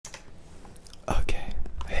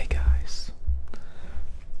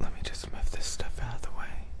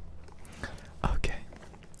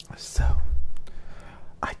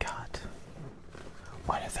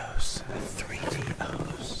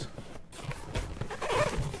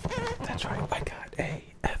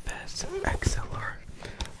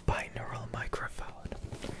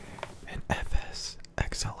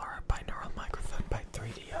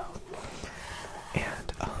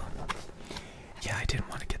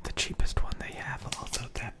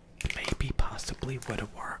probably would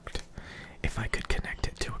have worked if I could connect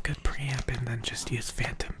it to a good preamp and then just use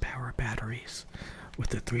phantom power batteries with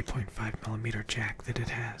the 3.5mm jack that it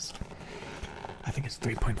has. I think it's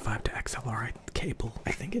 3.5 to XLR cable.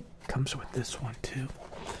 I think it comes with this one too.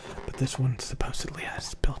 But this one supposedly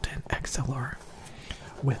has built-in XLR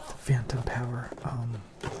with phantom power.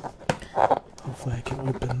 Hopefully I can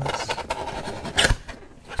open this.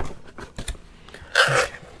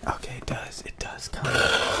 Okay, it does. It does come.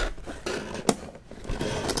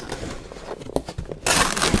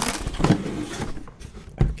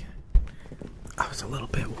 Okay. I was a little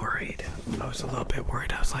bit worried.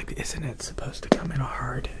 I was like, isn't it supposed to come in a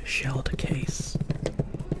hard shelled case?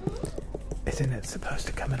 Isn't it supposed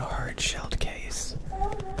to come in a hard shelled case?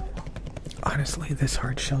 Honestly, this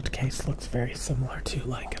hard shelled case looks very similar to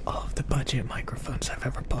like all of the budget microphones I've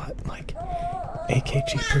ever bought, like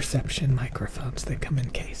AKG Perception microphones that come in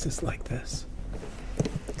cases like this.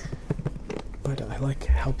 But I like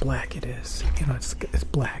how black it is. You know, it's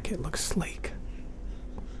black, it looks sleek.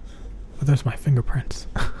 Oh, there's my fingerprints.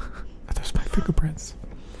 There's my fingerprints.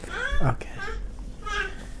 Okay.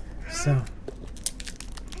 So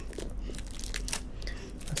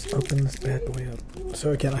let's open this bad boy up.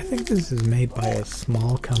 So again, I think this is made by a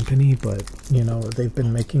small company, but you know, they've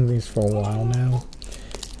been making these for a while now.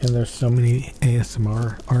 And there's so many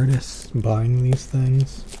ASMR artists buying these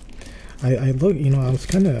things. I look, you know, I was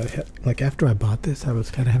kind of, like after I bought this, I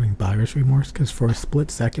was kind of having buyer's remorse because for a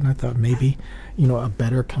split second I thought maybe, you know, a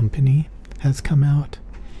better company has come out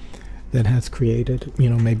that has created, you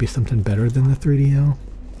know, maybe something better than the 3DO.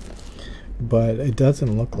 But it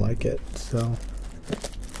doesn't look like it, so.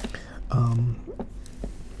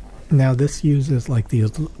 Now this uses like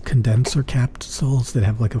these condenser capsules that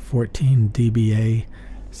have like a 14 dBA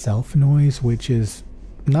self noise, which is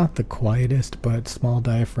not the quietest, but small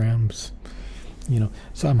diaphragms, you know.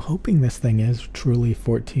 So I'm hoping this thing is truly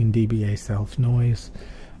 14 dBA self noise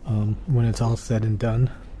when it's all said and done.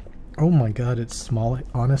 Oh my god, it's small.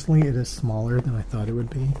 Honestly, it is smaller than I thought it would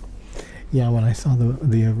be. Yeah, when I saw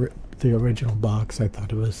the original box, I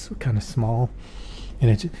thought it was kind of small. And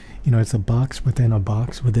it's, you know, it's a box within a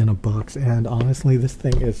box within a box. And honestly, this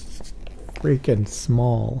thing is freaking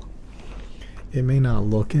small. It may not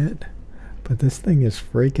look it, but this thing is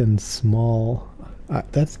freaking small.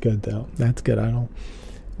 That's good though. That's good. I don't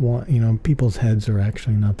want, you know, people's heads are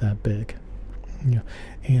actually not that big. You know,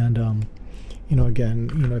 and you know, again,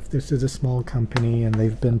 you know, if this is a small company and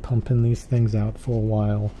they've been pumping these things out for a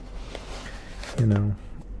while, you know,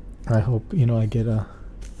 I hope, you know, I get a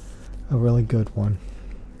really good one.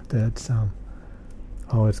 That's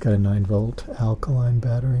oh, it's got a 9-volt alkaline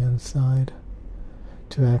battery inside.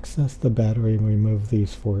 To access the battery, remove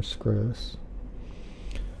these 4 screws.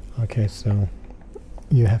 Okay, so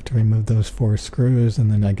you have to remove those 4 screws,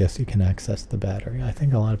 and then I guess you can access the battery. I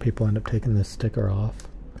think a lot of people end up taking this sticker off.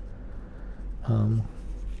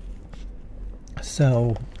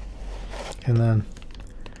 So, and then,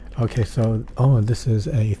 okay, so, oh, this is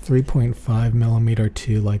a 3.5mm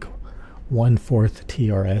to like 1/4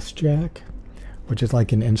 TRS jack, which is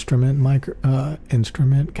like an instrument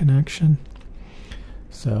connection.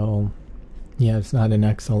 So, yeah, it's not an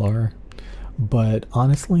XLR, but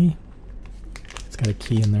honestly, it's got a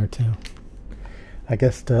key in there too. I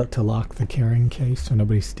guess to lock the carrying case so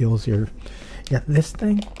nobody steals your. Yeah, this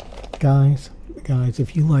thing, guys,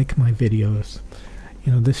 if you like my videos,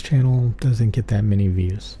 you know, this channel doesn't get that many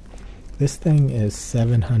views. This thing is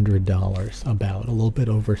 $700, about a little bit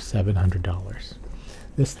over $700.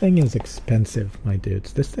 This thing is expensive, my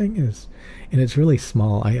dudes. This thing is, and it's really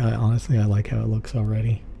small. I honestly, I like how it looks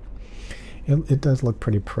already. It does look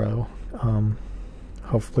pretty pro.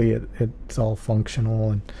 Hopefully it's all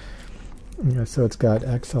functional, and you know, so it's got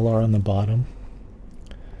XLR on the bottom.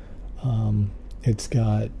 It's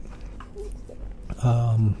got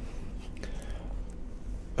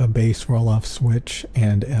a bass roll-off switch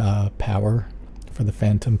and power for the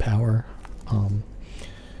phantom power.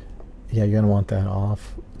 Yeah, you're gonna want that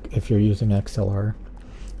off if you're using XLR,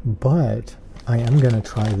 but I am gonna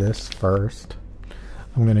try this first.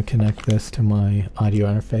 I'm gonna connect this to my audio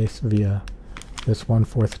interface via this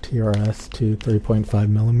 1/4 TRS to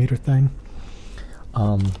 3.5mm thing.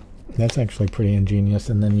 That's actually pretty ingenious,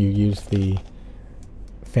 and then you use the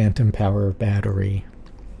phantom power battery.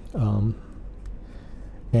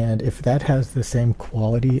 And if that has the same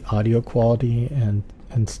quality, audio quality and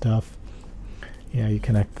stuff, yeah, you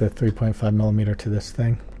connect the 3.5mm to this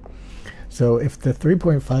thing. So if the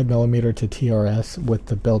 3.5mm to TRS with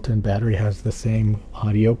the built-in battery has the same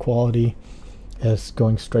audio quality as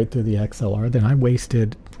going straight through the XLR, then I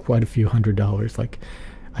wasted quite a few $100s. Like,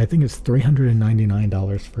 I think it's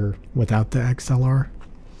 $399 for without the XLR.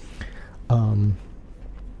 And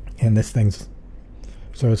this thing's,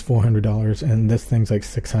 so it's $400, and this thing's like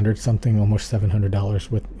 600 something, almost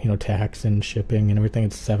 $700 with, you know, tax and shipping and everything.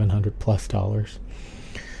 It's $700 plus dollars.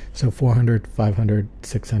 So 400, 500,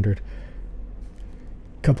 600,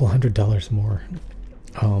 couple $100 more.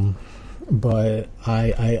 But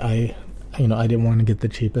I you know, I didn't want to get the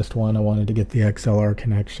cheapest one. I wanted to get the XLR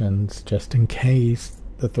connections just in case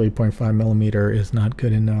the 3.5 millimeter is not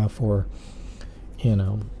good enough, or, you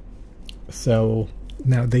know. So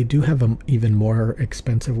now they do have an even more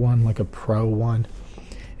expensive one, like a Pro one,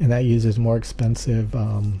 and that uses more expensive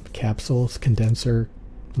capsules, condenser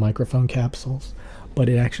microphone capsules, but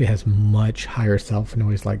it actually has much higher self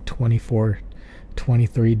noise, like 24,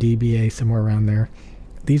 23 dBA, somewhere around there.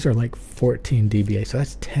 These are like 14 dBA, so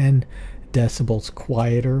that's 10 decibels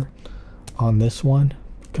quieter on this one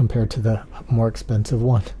compared to the more expensive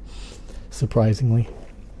one, surprisingly.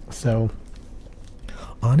 So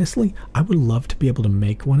honestly, I would love to be able to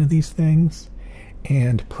make one of these things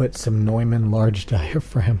and put some Neumann large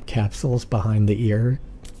diaphragm capsules behind the ear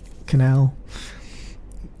canal.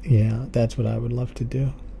 Yeah, that's what I would love to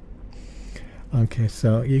do. Okay,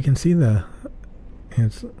 so you can see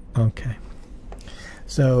it's okay.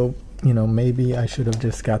 So, you know, maybe I should have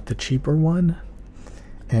just got the cheaper one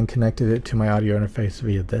and connected it to my audio interface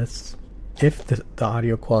via this, if the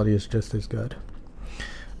audio quality is just as good.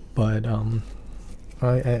 But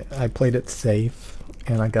I played it safe,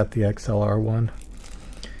 and I got the XLR one.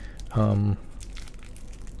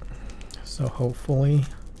 So hopefully,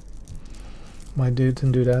 my dudes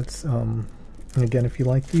and dudettes, and again, if you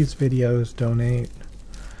like these videos, donate.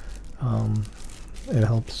 It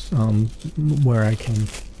helps where I can,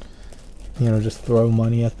 you know, just throw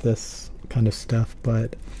money at this kind of stuff.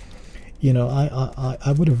 But, you know,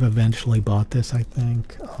 I would have eventually bought this, I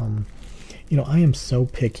think. You know, I am so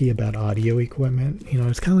picky about audio equipment. You know,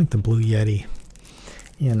 it's kind of like the Blue Yeti.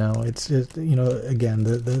 You know, it's just, you know, again,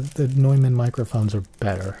 the Neumann microphones are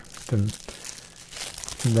better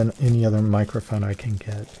than any other microphone I can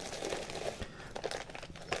get.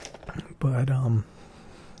 But,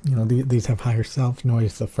 you know, these have higher self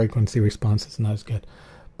noise. The frequency response is not as good,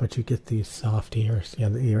 but you get these soft ears. Yeah,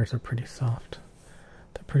 the ears are pretty soft.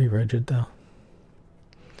 They're pretty rigid though.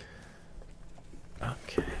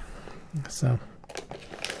 Okay, so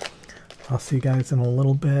I'll see you guys in a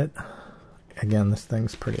little bit. Again, this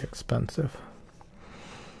thing's pretty expensive.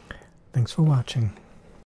 Thanks for watching.